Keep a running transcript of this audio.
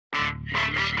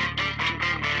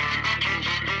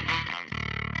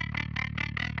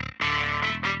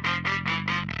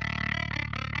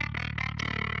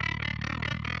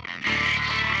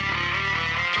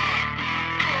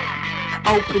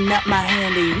Open up my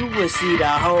hand and you will see the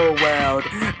whole world.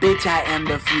 Bitch, I am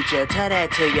the future. Tell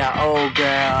that to your old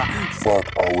girl. Fuck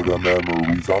all the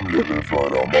memories, I'm living for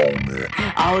the moment.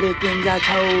 All the things I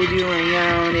told you and you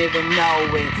don't even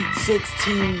know it.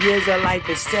 16 years of life,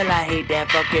 but still I hate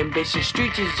that fucking bitch. The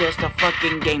streets is just a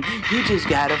fucking game. You just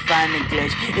gotta find a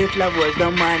glitch. If love was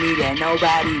the money, then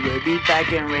nobody would be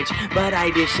fucking rich. But I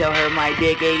did show her my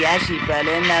dick, and yeah, she fell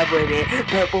in love with it.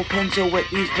 Purple pencil with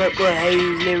these purple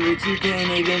haze lyrics. You can't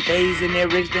even phase the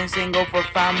lyrics. Been single for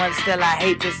 5 months, still I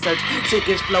hate to search.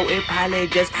 Sickest flow, it probably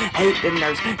just hate the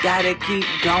nurse. Gotta keep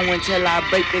going till I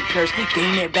break the curse.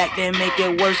 Gain it back, then make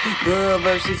it worse. Good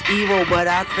versus evil, but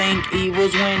I think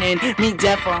evil's winning. Meet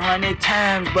death 100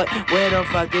 times, but where the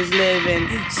fuck is living?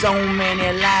 So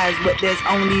many lies, but there's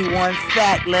only one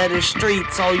fact. Love the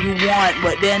streets all you want,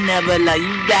 but they'll never love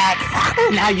you back.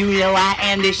 Now you know I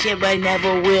am the shit, but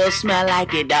never will smell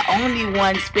like it. The only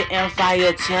one spitting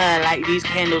fire till like these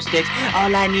candlesticks.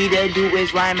 All I need to do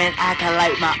is rhyme and I can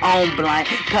light my own blind.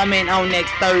 Coming on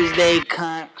next Thursday,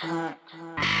 cunt.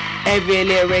 Every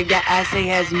lyric that I say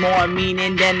has more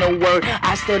meaning than the word.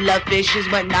 I still love fishes,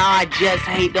 but now I just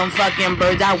hate them fucking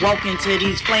birds. I walk into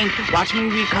these flames, watch me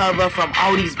recover from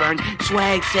all these burns.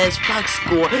 Swag says fuck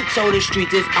school, so the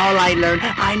streets is all I learned.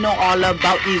 I know all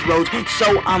about these roads,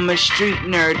 so I'm a street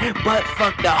nerd. But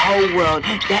fuck the whole world,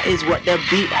 that is what the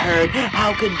beat heard.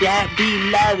 How could that be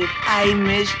love if I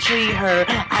mistreat her?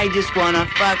 I just wanna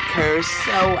fuck her,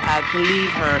 so I can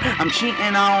leave her. I'm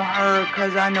cheating on her,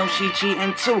 cause I know she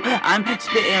cheating too. I'm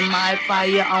spitting my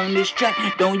fire on this track.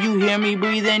 Don't you hear me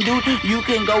breathing, dude? You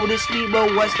can go to sleep,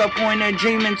 but what's the point of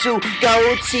dreaming too?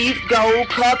 Gold teeth, gold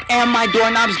cup, and my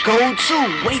doorknobs gold too.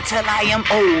 Wait till I am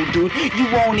old, dude. You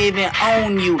won't even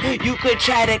own you. You could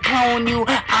try to clone you.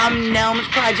 I'm Nelm's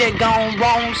project gone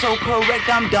wrong, so correct,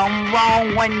 I'm dumb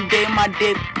wrong. One day my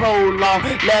dick prolong.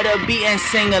 Let her beat and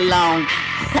sing along.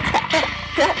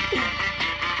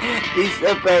 These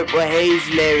are Purple Haze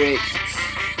lyrics.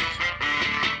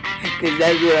 Cause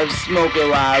that's what I'm smoking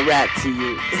while I rap to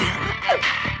you.